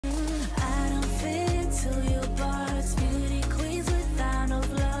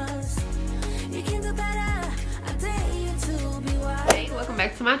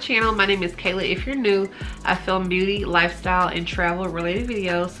back to my channel. My name is Kayla. If you're new, I film beauty, lifestyle, and travel related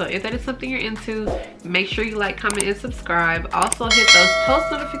videos. So if that is something you're into, make sure you like, comment, and subscribe. Also hit those post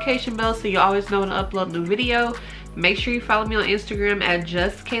notification bells so you always know when I upload a new video. Make sure you follow me on Instagram at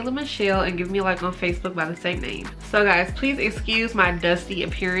 @JustKaylaMichelle and give me a like on Facebook by the same name. So guys, please excuse my dusty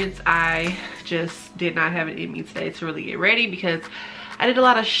appearance. I just did not have it in me today to really get ready because I did a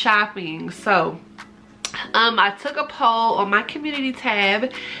lot of shopping. So I took a poll on my community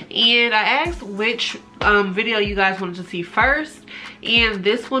tab and I asked which video you guys wanted to see first, and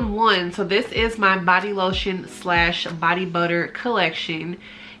this one won. So this is my body lotion slash body butter collection,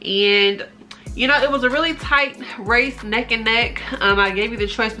 and you know, it was a really tight race, neck and neck. I gave you the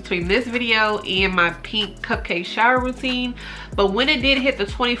choice between this video and my pink cupcake shower routine, but when it did hit the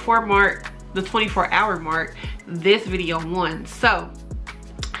 24-hour mark, this video won. So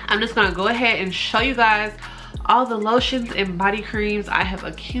I'm just gonna go ahead and show you guys all the lotions and body creams I have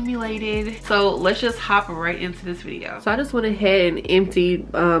accumulated. So let's just hop right into this video. So I just went ahead and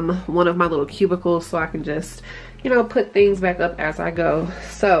emptied one of my little cubicles so I can just, you know, put things back up as I go.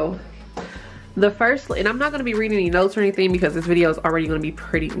 So the first, and I'm not going to be reading any notes or anything because this video is already going to be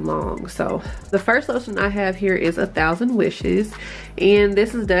pretty long. So the first lotion I have here is 1,000 Wishes, and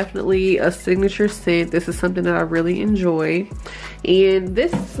this is definitely a signature scent. This is something that I really enjoy, and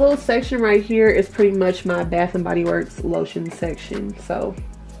this little section right here is pretty much my Bath and Body Works lotion section. So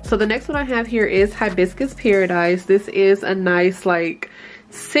the next one I have here is Hibiscus Paradise. This is a nice like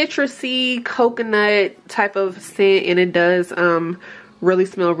citrusy coconut type of scent, and it does really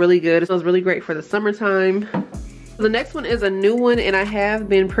smell really good. It smells really great for the summertime. The next one is a new one, and I have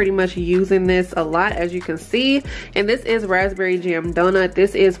been pretty much using this a lot, as you can see, and this is Raspberry Jam Donut.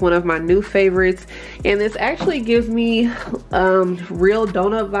 This is one of my new favorites, and this actually gives me real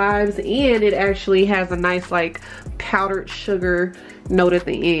donut vibes, and it actually has a nice like powdered sugar note at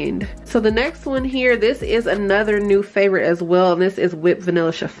the end. So the next one here, this is another new favorite as well, and this is Whipped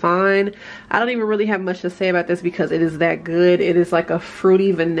Vanilla Chiffon. I don't even really have much to say about this because it is that good. It is like a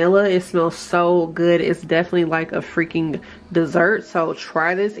fruity vanilla. It smells so good. It's definitely like a freaking dessert. So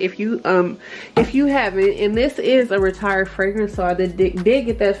try this if you haven't. And this is a retired fragrance, so I did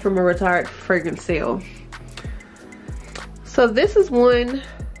get that from a retired fragrance sale. So this is one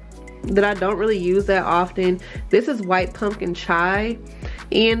that I don't really use that often. This is White Pumpkin Chai,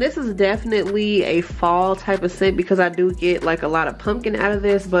 and this is definitely a fall type of scent because I do get like a lot of pumpkin out of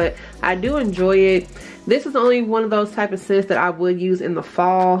this, but I do enjoy it. This is only one of those type of scents that I would use in the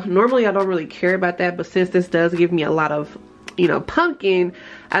fall. Normally I don't really care about that, but since this does give me a lot of, you know, pumpkin,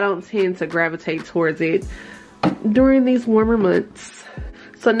 I don't tend to gravitate towards it during these warmer months.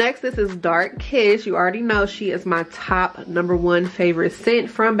 So next, this is Dark Kiss. You already know she is my top #1 favorite scent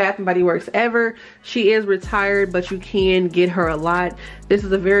from Bath and Body Works ever. She is retired, but you can get her a lot. This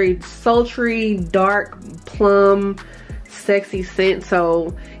is a very sultry, dark, plum, sexy scent.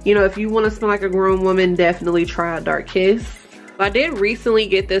 So, you know, if you want to smell like a grown woman, definitely try out Dark Kiss. I did recently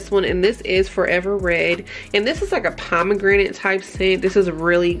get this one, and this is Forever Red, and this is like a pomegranate type scent. This is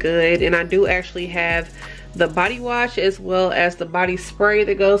really good, and I do actually have the body wash as well as the body spray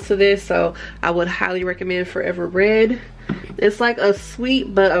that goes to this, so I would highly recommend Forever Red. It's like a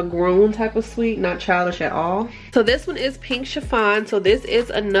sweet but a grown type of sweet, not childish at all. So this one is Pink Chiffon. So this is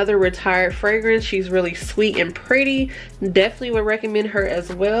another retired fragrance. She's really sweet and pretty. Definitely would recommend her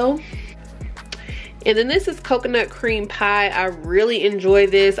as well. And then this is Coconut Cream Pie. I really enjoy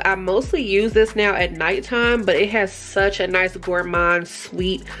this. I mostly use this now at nighttime, but it has such a nice gourmand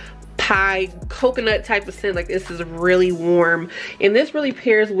sweet pie coconut type of scent. Like, this is really warm, and this really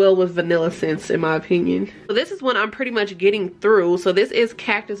pairs well with vanilla scents in my opinion. So this is one I'm pretty much getting through. So this is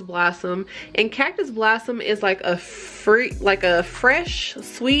Cactus Blossom, and Cactus Blossom is like a fresh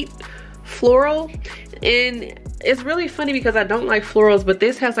sweet floral, and it's really funny because I don't like florals, but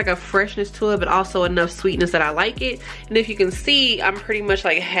this has like a freshness to it but also enough sweetness that I like it. And if you can see, I'm pretty much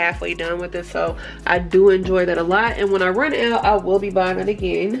like halfway done with it, so I do enjoy that a lot, and when I run out I will be buying it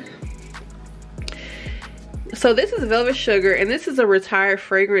again. So this is Velvet Sugar, and this is a retired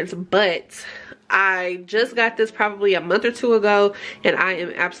fragrance, but I just got this probably a month or two ago, and I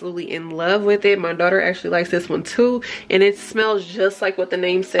am absolutely in love with it. My daughter actually likes this one too, and it smells just like what the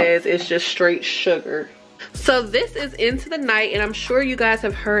name says. It's just straight sugar. So this is Into the Night, and I'm sure you guys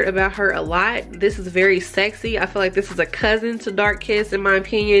have heard about her a lot. This is very sexy. I feel like this is a cousin to Dark Kiss in my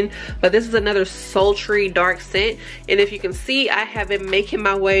opinion, but this is another sultry dark scent, and if you can see, I have been making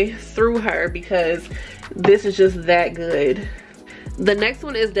my way through her because this is just that good. The next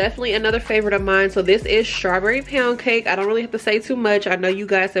one is definitely another favorite of mine. So this is Strawberry Pound Cake. I don't really have to say too much. I know you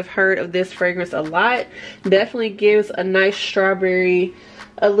guys have heard of this fragrance a lot. Definitely gives a nice strawberry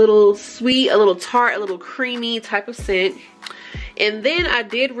a little sweet, a little tart, a little creamy type of scent. And then I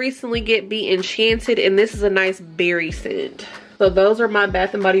did recently get Be Enchanted, and this is a nice berry scent. So those are my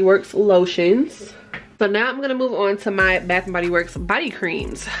Bath & Body Works lotions. So now I'm gonna move on to my Bath & Body Works body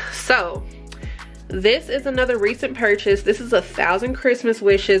creams. So this is another recent purchase. This is 1,000 Christmas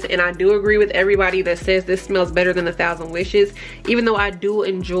Wishes, and I do agree with everybody that says this smells better than 1,000 Wishes, even though I do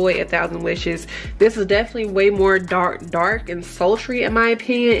enjoy 1,000 Wishes. This is definitely way more dark and sultry in my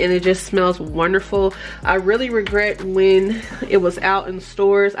opinion, and it just smells wonderful. I really regret when it was out in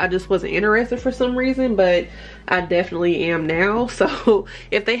stores. I just wasn't interested for some reason, but I definitely am now. So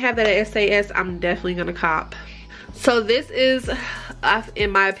if they have that at SAS, I'm definitely gonna cop. So this is,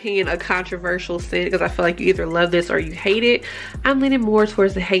 in my opinion, a controversial scent because I feel like you either love this or you hate it. I'm leaning more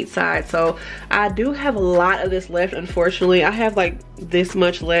towards the hate side. So I do have a lot of this left, unfortunately. I have like this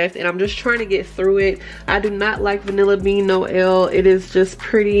much left and I'm just trying to get through it. I do not like Vanilla Bean Noel. It is just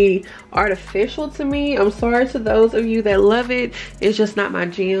pretty artificial to me. I'm sorry to those of you that love it. It's just not my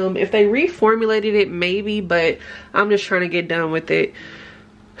jam. If they reformulated it, maybe, but I'm just trying to get done with it.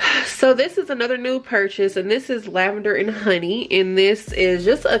 So this is another new purchase, and this is Lavender and Honey, and this is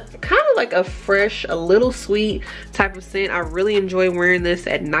just a kind of like a fresh, a little sweet type of scent. I really enjoy wearing this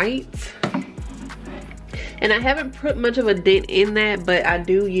at night, and I haven't put much of a dent in that, but I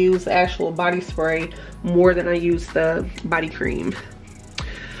do use the actual body spray more than I use the body cream.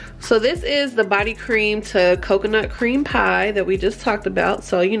 So this is the body cream to coconut cream pie that we just talked about.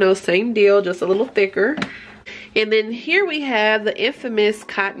 So, you know, same deal, just a little thicker. And then here we have the infamous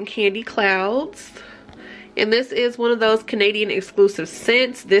Cotton Candy Clouds. And this is one of those Canadian exclusive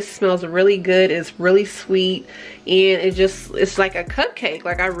scents. This smells really good. It's really sweet. And it's like a cupcake.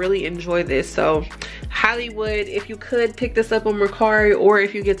 Like, I really enjoy this. So highly would, if you could, pick this up on Mercari, or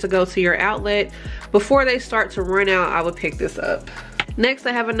if you get to go to your outlet before they start to run out, I would pick this up. Next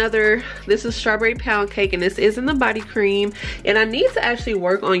I have another, this is Strawberry Pound Cake, and this is in the body cream, and I need to actually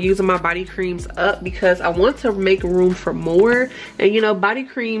work on using my body creams up because I want to make room for more. And you know, body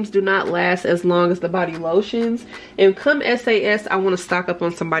creams do not last as long as the body lotions, and come SAS I want to stock up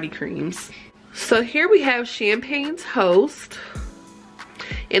on some body creams. So here we have Champagne Toast,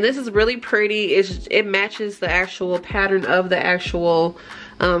 and this is really pretty. It matches the actual pattern of the actual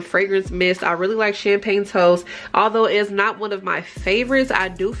fragrance mist. I really like Champagne Toast. Although it's not one of my favorites, I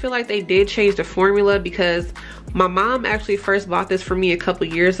do feel like they did change the formula because my mom actually first bought this for me a couple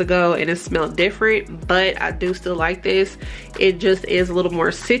years ago and it smelled different, but I do still like this. It just is a little more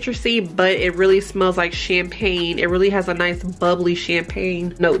citrusy, but it really smells like champagne. It really has a nice bubbly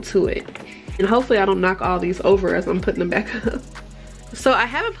champagne note to it. And hopefully I don't knock all these over as I'm putting them back up. So I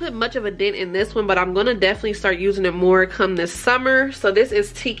haven't put much of a dent in this one, but I'm gonna definitely start using it more come this summer. So this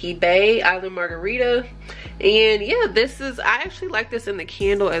is Tiki Bay Island Margarita, and yeah, this is, I actually like this in the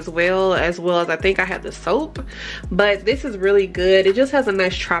candle as well as I think I have the soap, but this is really good. It just has a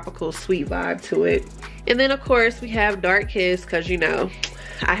nice tropical sweet vibe to it. And then of course we have Dark Kiss, because you know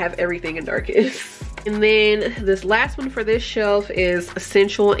I have everything in Dark Kiss. And then this last one for this shelf is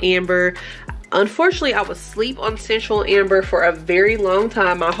Essential Amber. Unfortunately, I was asleep on Essential Amber for a very long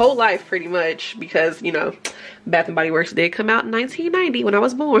time, my whole life pretty much, because you know, Bath & Body Works did come out in 1990 when I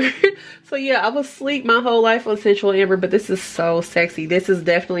was born. So yeah, I was asleep my whole life on Essential Amber, but this is so sexy. This is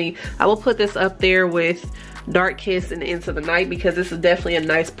definitely, I will put this up there with Dark Kiss and Into the Night because this is definitely a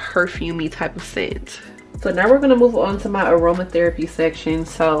nice perfumey type of scent. So now we're gonna move on to my aromatherapy section.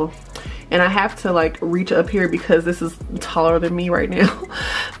 So, and I have to like reach up here because this is taller than me right now.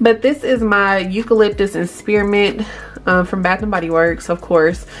 But this is my Eucalyptus and Spearmint from Bath & Body Works, of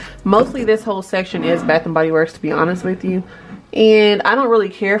course. Mostly this whole section is Bath & Body Works, to be honest with you. And I don't really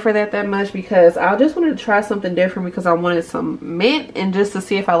care for that much because I just wanted to try something different because I wanted some mint and just to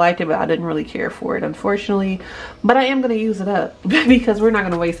see if I liked it, but I didn't really care for it, unfortunately. But I am gonna use it up because we're not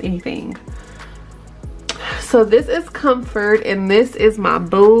gonna waste anything. So this is Comfort, and this is my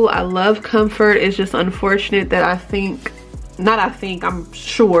boo. I love Comfort. It's just unfortunate that I'm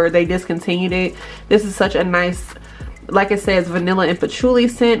sure they discontinued it. This is such a nice, like it says, vanilla and patchouli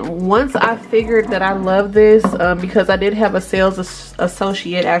scent. Once I figured that I love this, because I did have a sales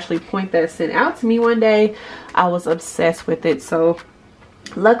associate actually point that scent out to me one day, I was obsessed with it. So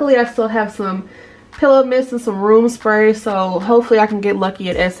luckily I still have some pillow mist and some room spray, so hopefully I can get lucky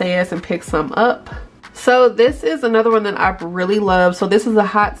at SAS and pick some up. So this is another one that I really love. So this is a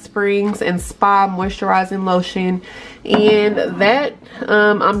Hot Springs and Spa moisturizing lotion, and that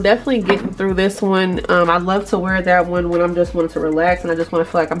I'm definitely getting through this one. I love to wear that one when I'm just wanting to relax and I just want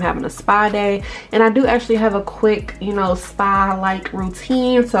to feel like I'm having a spa day. And I do actually have a quick, you know, spa like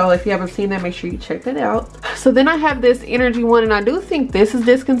routine, so if you haven't seen that, make sure you check that out. So then I have this energy one, and I do think this is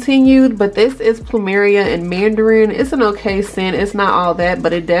discontinued, but this is Plumeria and Mandarin. It's an okay scent. It's not all that,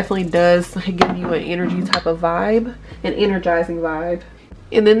 but it definitely does give you an energy type of vibe, an energizing vibe.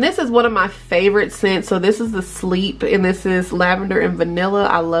 And then this is one of my favorite scents. So this is the Sleep, and this is lavender and vanilla.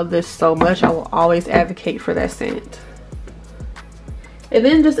 I love this so much. I will always advocate for that scent. And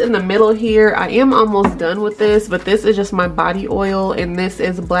then just in the middle here, I am almost done with this, but this is just my body oil, and this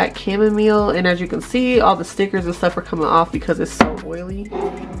is black chamomile. And as you can see, all the stickers and stuff are coming off because it's so oily.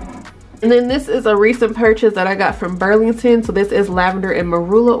 And then this is a recent purchase that I got from Burlington. So this is lavender and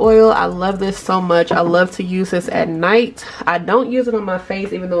marula oil. I love this so much. I love to use this at night. I don't use it on my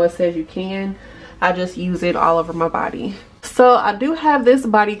face, even though it says you can. I just use it all over my body. So I do have this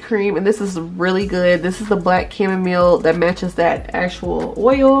body cream, and this is really good. This is the black chamomile that matches that actual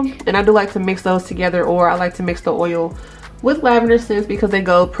oil. And I do like to mix those together, or I like to mix the oil with lavender scents because they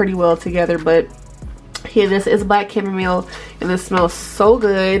go pretty well together. But here, this is black chamomile, and this smells so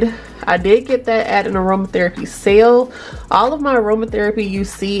good. I did get that at an aromatherapy sale. All of my aromatherapy you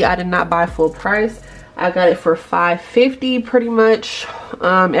see, I did not buy full price. I got it for $5.50 pretty much.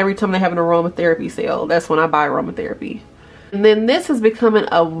 Every time they have an aromatherapy sale, that's when I buy aromatherapy. And then this is becoming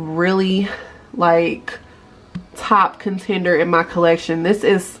a really like top contender in my collection. This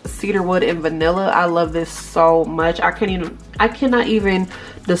is cedarwood and vanilla. I love this so much. I cannot even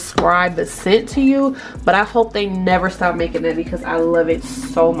describe the scent to you, but I hope they never stop making it because I love it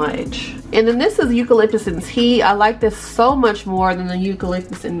so much. And then this is eucalyptus and tea. I like this so much more than the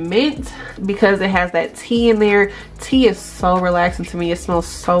eucalyptus and mint because it has that tea in there. Tea is so relaxing to me. It smells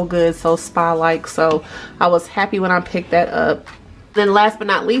so good, so spa-like. So I was happy when I picked that up. Then last but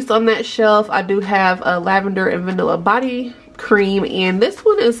not least on that shelf, I do have a lavender and vanilla body cream, and this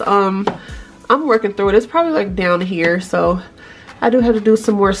one is I'm working through it. It's probably like down here, so I do have to do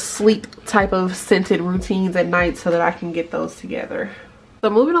some more sleep type of scented routines at night so that I can get those together. So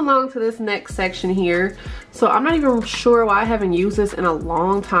moving along to this next section here. So I'm not even sure why I haven't used this in a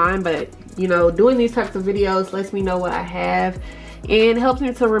long time, but you know, doing these types of videos lets me know what I have and helps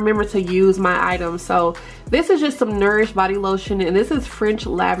me to remember to use my items. So this is just some Nourish body lotion, and this is French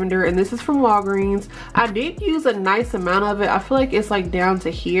lavender, and this is from Walgreens. I did use a nice amount of it. I feel like it's like down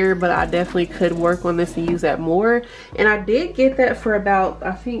to here, but I definitely could work on this and use that more. And I did get that for about,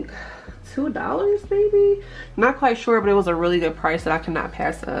 I think, $2 maybe, not quite sure, but it was a really good price that I cannot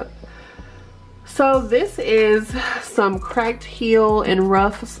pass up. So this is some Cracked Heel and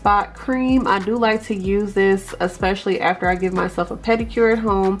Rough Spot cream. I do like to use this especially after I give myself a pedicure at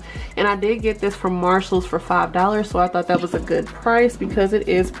home, and I did get this from Marshall's for $5, so I thought that was a good price because it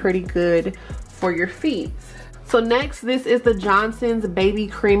is pretty good for your feet. So next, this is the Johnson's Baby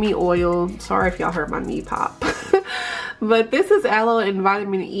Creamy Oil. Sorry if y'all heard my knee pop. But this is aloe and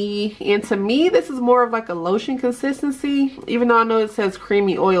vitamin E, and to me this is more of like a lotion consistency, even though I know it says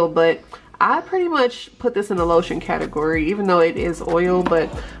creamy oil, but I pretty much put this in the lotion category, even though it is oil. But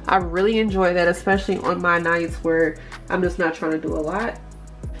I really enjoy that, especially on my nights where I'm just not trying to do a lot.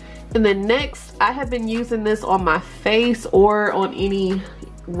 And then next, I have been using this on my face or on any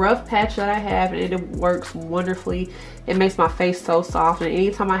rough patch that I have, and it works wonderfully. It makes my face so soft, and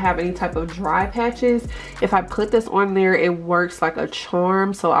anytime I have any type of dry patches, if I put this on there, it works like a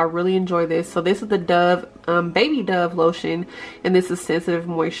charm. So I really enjoy this. So this is the Dove Baby Dove lotion, and this is sensitive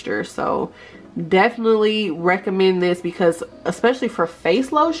moisture. So definitely recommend this because especially for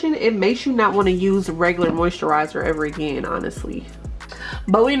face lotion, it makes you not want to use regular moisturizer ever again, honestly,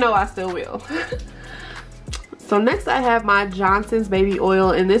 but we know I still will. So next I have my Johnson's baby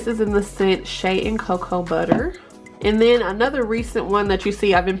oil, and this is in the scent Shea and Cocoa Butter. And then another recent one that you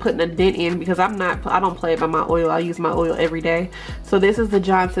see I've been putting a dent in because I don't play about my oil. I use my oil every day. So this is the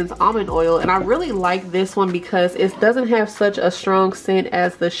Johnson's almond oil, and I really like this one because it doesn't have such a strong scent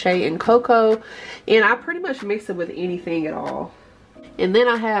as the Shea and Cocoa, and I pretty much mix it with anything at all. And then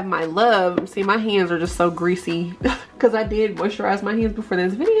I have my Love. See, my hands are just so greasy because I did moisturize my hands before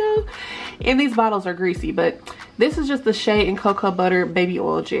this video, and these bottles are greasy. But this is just the Shea and Cocoa Butter baby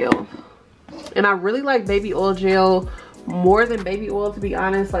oil gel, and I really like baby oil gel more than baby oil, to be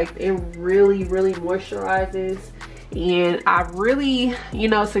honest. Like, it really moisturizes, and I really, you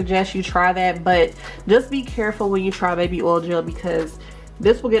know, suggest you try that. But just be careful when you try baby oil gel because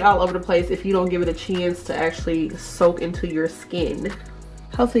this will get all over the place if you don't give it a chance to actually soak into your skin.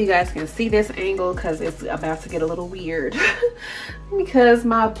 Hopefully you guys can see this angle because it's about to get a little weird because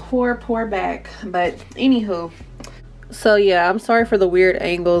my poor back. But anywho, so yeah, I'm sorry for the weird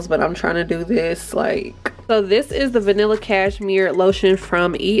angles, but I'm trying to do this like. So this is the Vanilla Cashmere Lotion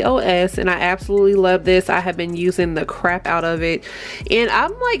from EOS, and I absolutely love this. I have been using the crap out of it, and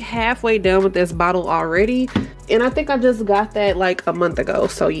I'm like halfway done with this bottle already, and I think I just got that like a month ago,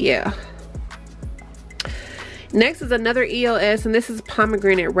 so yeah. Next is another EOS, and this is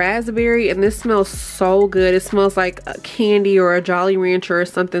pomegranate raspberry, and this smells so good. It smells like a candy or a Jolly Rancher or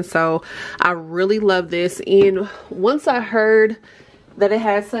something, so I really love this. And once I heard that it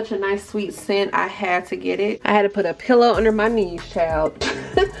had such a nice sweet scent, I had to get it. I had to put a pillow under my knees, child.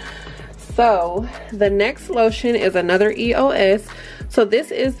 So the next lotion is another EOS. So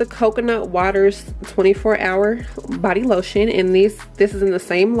this is the Coconut Waters 24-hour body lotion, and this is in the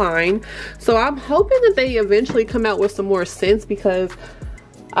same line. So I'm hoping that they eventually come out with some more scents because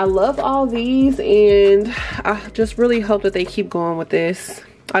I love all these, and I just really hope that they keep going with this.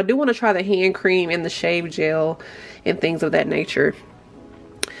 I do want to try the hand cream and the shave gel and things of that nature.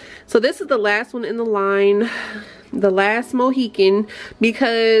 So this is the last one in the line, the last Mohican,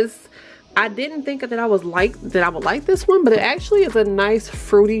 because I didn't think that I would like this one, but it actually is a nice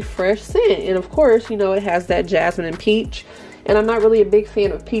fruity fresh scent. And of course, you know, it has that jasmine and peach, and I'm not really a big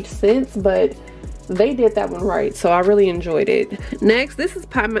fan of peach scents, but they did that one right, so I really enjoyed it. Next, this is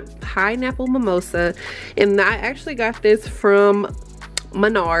pineapple mimosa, and I actually got this from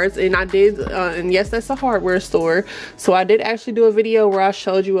Menards, and I did and yes, that's a hardware store, so I did actually do a video where I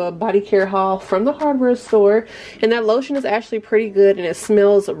showed you a body care haul from the hardware store, and that lotion is actually pretty good, and it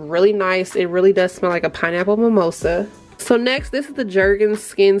smells really nice. It really does smell like a pineapple mimosa. So next, this is the Jergens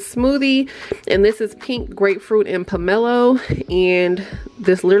Skin Smoothie, and this is pink grapefruit and pomelo, and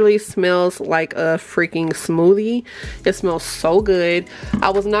this literally smells like a freaking smoothie. It smells so good.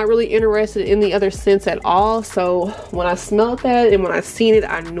 I was not really interested in the other scents at all, so when I smelled that and when I seen it,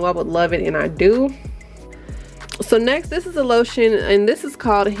 I knew I would love it, and I do. So next, this is a lotion, and this is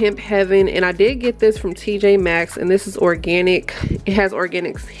called Hemp Heaven, and I did get this from TJ Maxx, and this is organic. It has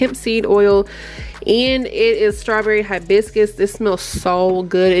organic hemp seed oil, and it is strawberry hibiscus. This smells so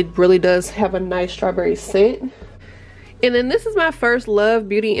good. It really does have a nice strawberry scent. And then this is my first Love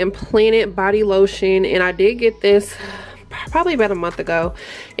Beauty and Planet body lotion, and I did get this probably about a month ago,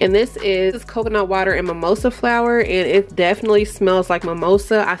 and this is coconut water and mimosa flower, and it definitely smells like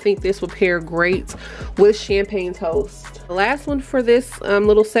mimosa. I think this would pair great with champagne toast. The last one for this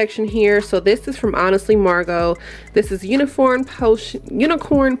little section here, so this is from Honestly Margot. This is Unicorn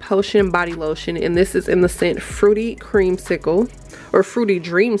Potion body lotion, and this is in the scent Fruity Creamsicle or Fruity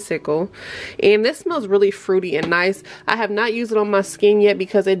Dreamsicle, and this smells really fruity and nice. I have not used it on my skin yet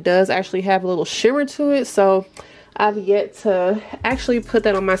because it does actually have a little shimmer to it, so I've yet to actually put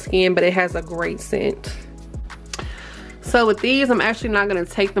that on my skin, but it has a great scent. So with these, I'm actually not going to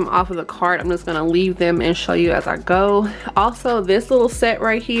take them off of the cart. I'm just going to leave them and show you as I go. Also, this little set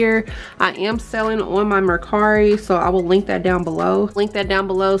right here, I am selling on my Mercari, so I will link that down below. Link that down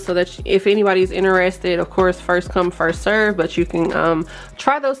below so that if anybody's interested, of course, first come, first serve, but you can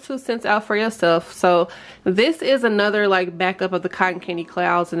try those 2 scents out for yourself. So this is another like backup of the Cotton Candy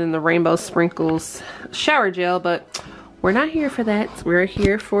Clouds and then the Rainbow Sprinkles shower gel, but we're not here for that. We're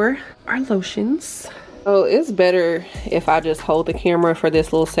here for our lotions. So it's better if I just hold the camera for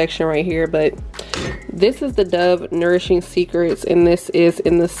this little section right here, but this is the Dove Nourishing Secrets, and this is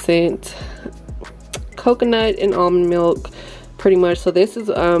in the scent coconut and almond milk pretty much. So this is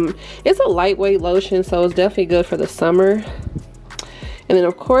it's a lightweight lotion, so it's definitely good for the summer. And then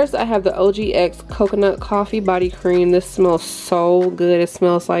of course I have the OGX Coconut Coffee Body Cream. This smells so good. It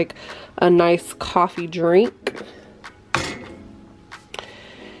smells like a nice coffee drink.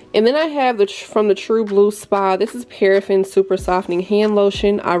 And then I have from the True Blue Spa. This is Paraffin Super Softening Hand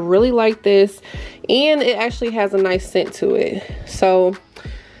Lotion. I really like this, and it actually has a nice scent to it. So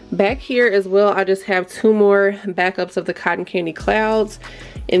back here as well, I just have 2 more backups of the Cotton Candy Clouds.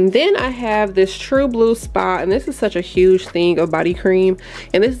 And then I have this True Blue Spa, and this is such a huge thing of body cream,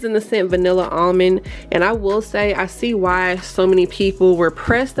 and this is in the scent Vanilla Almond. And I will say, I see why so many people were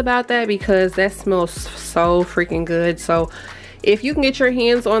pressed about that, because that smells so freaking good. So if you can get your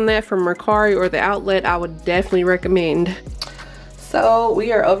hands on that from Mercari or the outlet, I would definitely recommend. So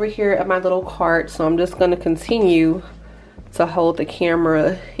we are over here at my little cart, so I'm just going to continue to hold the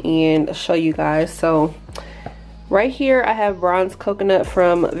camera and show you guys. So right here I have Bronze Coconut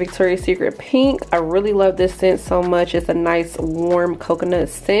from Victoria's Secret Pink. I really love this scent so much. It's a nice warm coconut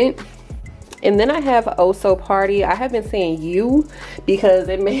scent. And then I have Oh So Party. I have been saying you because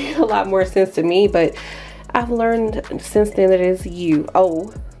it made a lot more sense to me, but I've learned since then that it is you.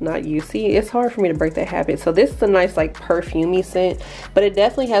 Oh, not you. See, it's hard for me to break that habit. So this is a nice like perfumey scent, but it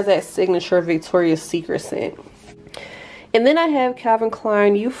definitely has that signature Victoria's Secret scent. And then I have Calvin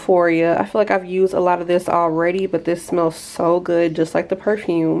Klein Euphoria. I feel like I've used a lot of this already, but this smells so good, just like the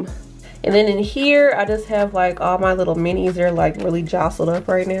perfume. And then in here, I just have like all my little minis. They're like really jostled up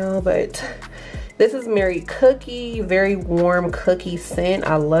right now, but this is Mary Cookie, very warm cookie scent.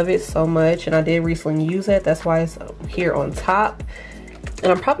 I love it so much, and I did recently use it. That's why it's here on top.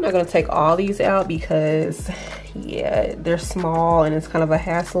 And I'm probably not gonna take all these out because, yeah, they're small and it's kind of a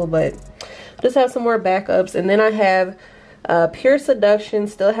hassle, but just have some more backups. And then I have Pure Seduction.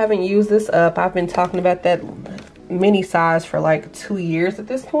 Still haven't used this up. I've been talking about that mini size for like 2 years at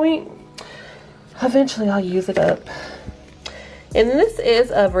this point. Eventually I'll use it up. And this is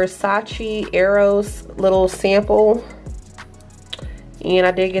a Versace Eros little sample, and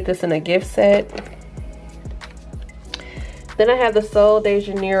I did get this in a gift set. Then I have the Sol de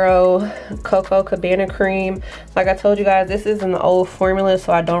Janeiro Coco Cabana Cream. Like I told you guys, this is an old formula,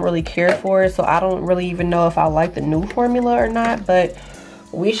 so I don't really care for it. So I don't really even know if I like the new formula or not, but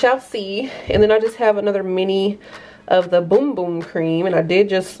we shall see. And then I just have another mini of the Boom Boom Cream, and I did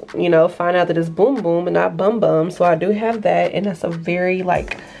just, you know, find out that it's Boom Boom and not Bum Bum, so I do have that, and that's a very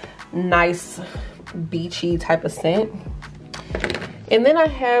like nice beachy type of scent. And then I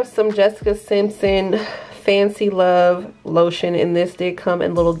have some Jessica Simpson Fancy Love lotion, and this did come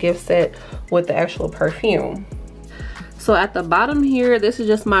in a little gift set with the actual perfume. So at the bottom here, this is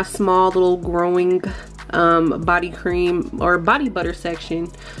just my small little growing body cream or body butter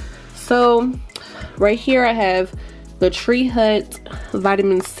section. So right here I have the Tree Hut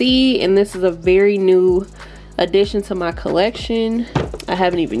Vitamin C, and this is a very new addition to my collection. I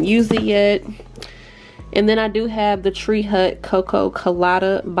haven't even used it yet. And then I do have the Tree Hut Cocoa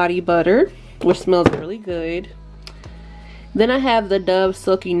Colada Body Butter, which smells really good. Then I have the Dove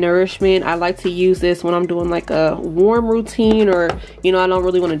Silky Nourishment. I like to use this when I'm doing like a warm routine, or, you know, I don't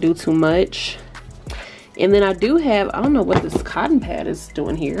really want to do too much. And then I do have, I don't know what this cotton pad is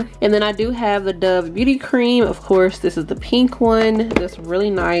doing here. And then I do have the Dove Beauty Cream. Of course, this is the pink one. That's really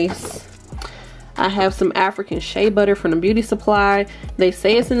nice. I have some African Shea Butter from the Beauty Supply. They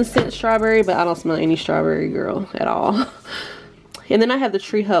say it's in the scent strawberry, but I don't smell any strawberry, girl, at all. And then I have the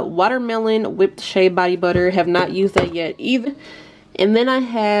Tree Hut Watermelon Whipped Shea Body Butter. Have not used that yet either. And then I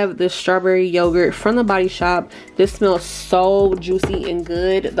have the Strawberry Yogurt from the Body Shop. This smells so juicy and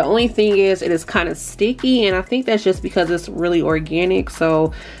good. The only thing is it is kind of sticky, and I think that's just because it's really organic,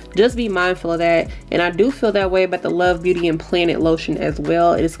 so just be mindful of that. And I do feel that way about the Love Beauty and Planet lotion as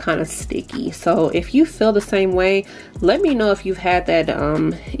well. It is kind of sticky, so if you feel the same way, let me know if you've had that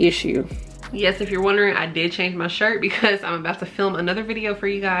issue. Yes, if you're wondering, I did change my shirt because I'm about to film another video for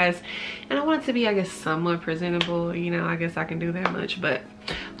you guys, and I want it to be, I guess, somewhat presentable. You know, I guess I can do that much. But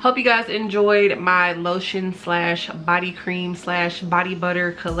hope you guys enjoyed my lotion slash body cream slash body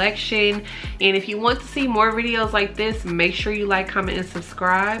butter collection. And if you want to see more videos like this, make sure you like, comment, and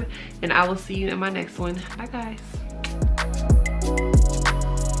subscribe, and I will see you in my next one. Bye guys.